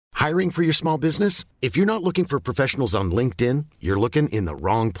Hiring for your small business? If you're not looking for professionals on LinkedIn, you're looking in the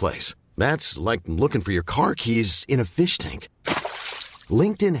wrong place. That's like looking for your car keys in a fish tank.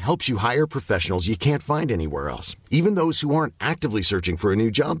 LinkedIn helps you hire professionals you can't find anywhere else, even those who aren't actively searching for a new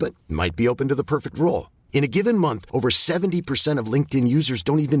job but might be open to the perfect role. In a given month, over 70% of LinkedIn users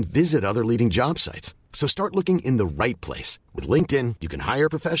don't even visit other leading job sites. So start looking in the right place. With LinkedIn, you can hire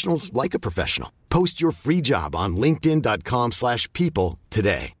professionals like a professional. Post your free job on linkedin.com/people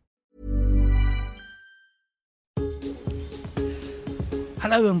today.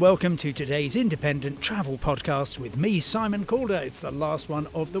 Hello and welcome to today's Independent Travel Podcast with me, Simon Calder. It's the last one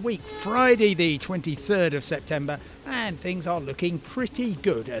of the week, Friday the 23rd of September, and things are looking pretty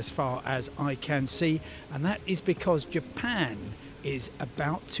good as far as I can see, and that is because Japan is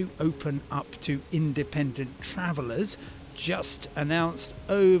about to open up to independent travellers, just announced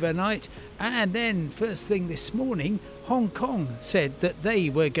overnight. And then first thing this morning, Hong Kong said that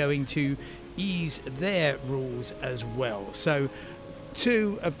they were going to ease their rules as well. So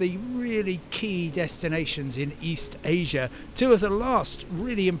two of the really key destinations in East Asia, two of the last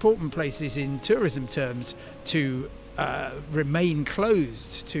really important places in tourism terms to remain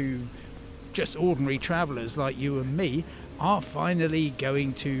closed to just ordinary travellers like you and me, are finally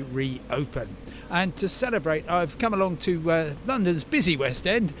going to reopen. And to celebrate, I've come along to London's busy West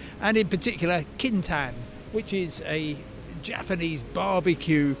End, and in particular Kintan, which is a Japanese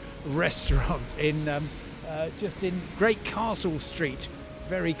barbecue restaurant in just in Great Castle Street,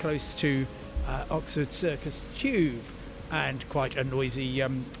 very close to Oxford Circus Tube, and quite a noisy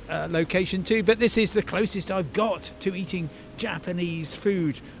location too. But this is the closest I've got to eating Japanese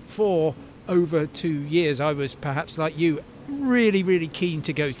food for over 2 years. I was, perhaps like you, really keen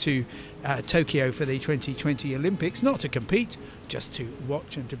to go to Tokyo for the 2020 Olympics, not to compete, just to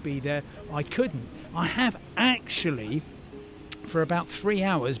watch and to be there. I couldn't. I have actually, for about 3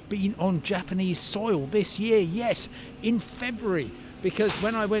 hours, been on Japanese soil this year, yes, in February, because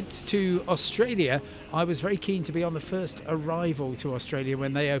when I went to Australia, I was very keen to be on the first arrival to Australia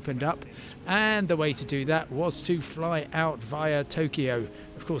when they opened up, and the way to do that was to fly out via Tokyo.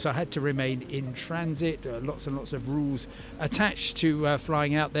 Of course, I had to remain in transit. There are lots and lots of rules attached to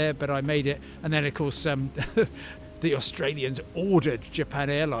flying out there, but I made it. And then, of course, the Australians ordered Japan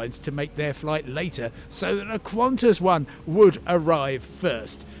Airlines to make their flight later so that a Qantas one would arrive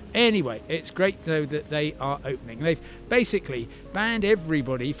first. Anyway, it's great, though, that they are opening. They've basically banned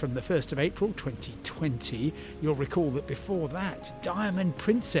everybody from the 1st of April 2020. You'll recall that before that, Diamond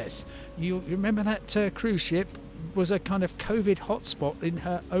Princess, you remember that cruise ship, was a kind of COVID hotspot in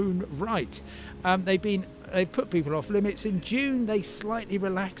her own right. They put people off limits. In June, they slightly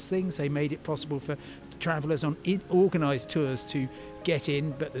relaxed things. They made it possible for travellers on organised tours to get in,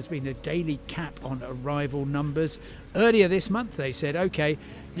 but there's been a daily cap on arrival numbers. Earlier this month, they said, OK,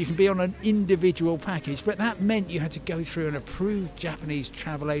 you can be on an individual package, but that meant you had to go through an approved Japanese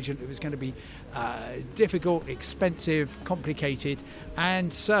travel agent. It was going to be difficult, expensive, complicated.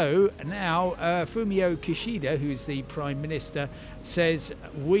 And so now Fumio Kishida, who's the Prime Minister, says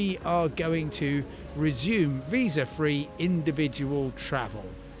we are going to resume visa-free individual travel.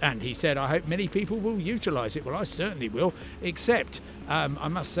 And he said, I hope many people will utilise it. Well, I certainly will, except I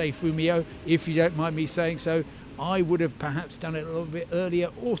must say, Fumio, if you don't mind me saying so, I would have perhaps done it a little bit earlier.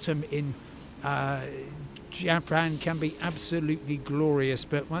 Autumn in Japan can be absolutely glorious,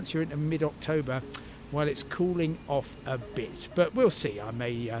 but once you're into mid-October, well, it's cooling off a bit. But we'll see. I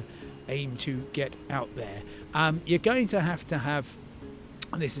may aim to get out there. You're going to have,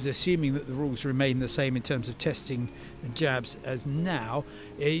 and this is assuming that the rules remain the same in terms of testing and jabs as now,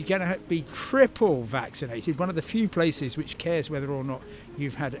 you're going to be triple vaccinated, one of the few places which cares whether or not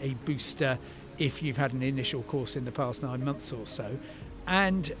you've had a booster if you've had an initial course in the past 9 months or so.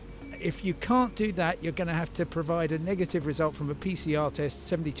 And if you can't do that, you're going to have to provide a negative result from a PCR test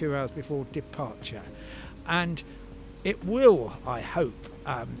 72 hours before departure. And it will, I hope,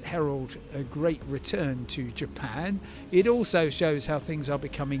 herald a great return to Japan. It also shows how things are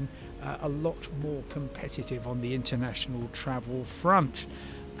becoming a lot more competitive on the international travel front.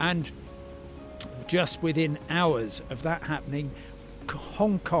 And just within hours of that happening,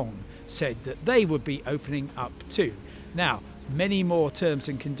 Hong Kong said that they would be opening up too. Now, many more terms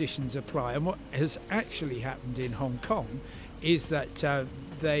and conditions apply, and what has actually happened in Hong Kong is that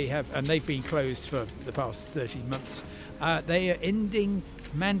they've been closed for the past 13 months. They are ending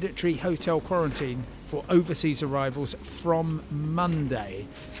mandatory hotel quarantine for overseas arrivals from Monday.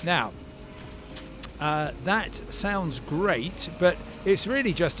 Now, that sounds great, but it's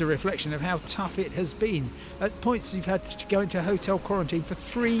really just a reflection of how tough it has been. At points, you've had to go into hotel quarantine for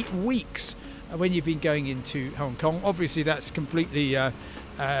 3 weeks. when you've been going into Hong Kong. Obviously, that's completely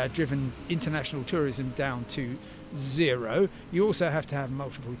driven international tourism down to zero. You also have to have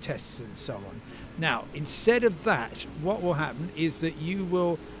multiple tests and so on. Now, instead of that, what will happen is that you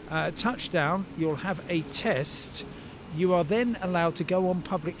will touch down, you'll have a test. You are then allowed to go on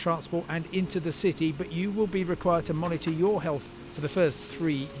public transport and into the city, but you will be required to monitor your health for the first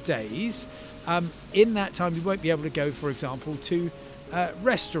 3 days. In that time, you won't be able to go, for example, to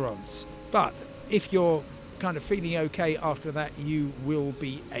restaurants. But if you're kind of feeling okay after that, you will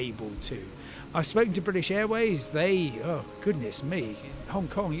be able to. I've spoken to British Airways. Oh goodness me, Hong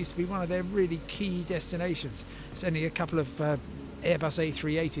Kong used to be one of their really key destinations, sending a couple of Airbus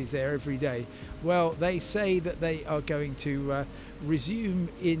A380s there every day. Well, they say that they are going to resume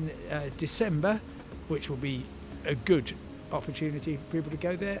in December, which will be a good opportunity for people to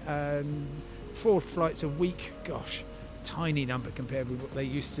go there. 4 flights a week, gosh, tiny number compared with what they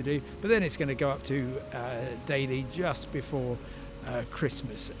used to do. But then it's going to go up to daily just before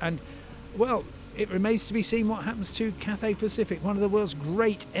Christmas. And, well, it remains to be seen what happens to Cathay Pacific, one of the world's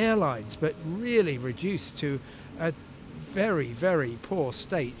great airlines, but really reduced to a very, very poor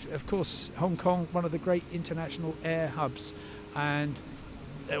state. Of course, Hong Kong, one of the great international air hubs, and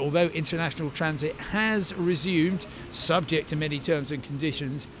although international transit has resumed, subject to many terms and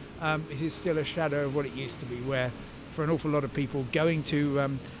conditions, it is still a shadow of what it used to be, where for an awful lot of people going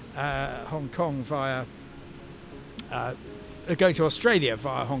to Hong Kong via going to Australia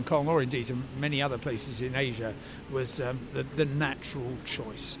via Hong Kong, or indeed to many other places in Asia, was the natural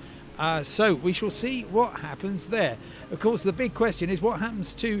choice. So we shall see what happens there. Of course, the big question is what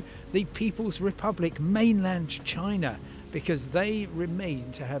happens to the People's Republic, mainland China, because they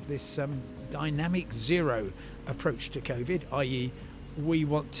remain to have this dynamic zero approach to COVID, i.e. we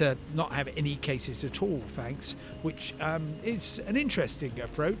want to not have any cases at all, thanks, which is an interesting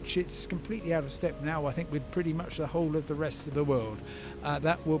approach. It's completely out of step now, I think, with pretty much the whole of the rest of the world.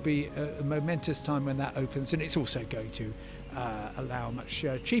 That will be a momentous time when that opens, and it's also going to allow much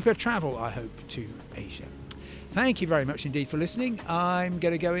cheaper travel, I hope, to Asia. Thank you very much indeed for listening. I'm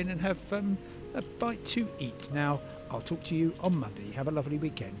going to go in and have a bite to eat. Now, I'll talk to you on Monday. Have a lovely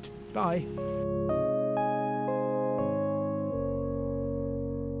weekend. Bye.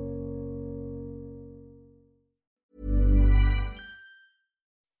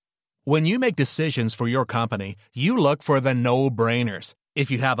 When you make decisions for your company, you look for the no-brainers.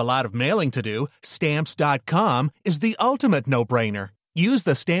 If you have a lot of mailing to do, Stamps.com is the ultimate no-brainer. Use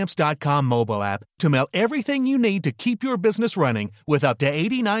the Stamps.com mobile app to mail everything you need to keep your business running with up to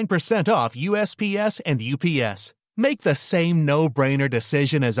 89% off USPS and UPS. Make the same no-brainer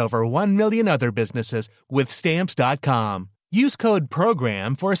decision as over 1 million other businesses with Stamps.com. Use code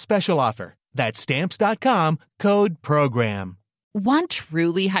PROGRAM for a special offer. That's Stamps.com, code PROGRAM. Want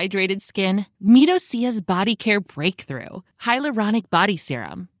truly hydrated skin? Meet Osea's Body Care Breakthrough Hyaluronic Body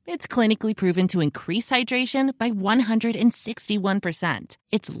Serum. It's clinically proven to increase hydration by 161%.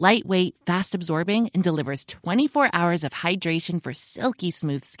 It's lightweight, fast-absorbing, and delivers 24 hours of hydration for silky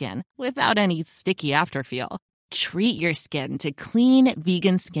smooth skin without any sticky afterfeel. Treat your skin to clean,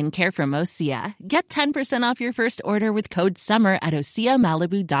 vegan skincare from Osea. Get 10% off your first order with code SUMMER at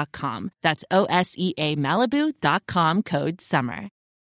OseaMalibu.com. That's OSEA Malibu.com, code SUMMER.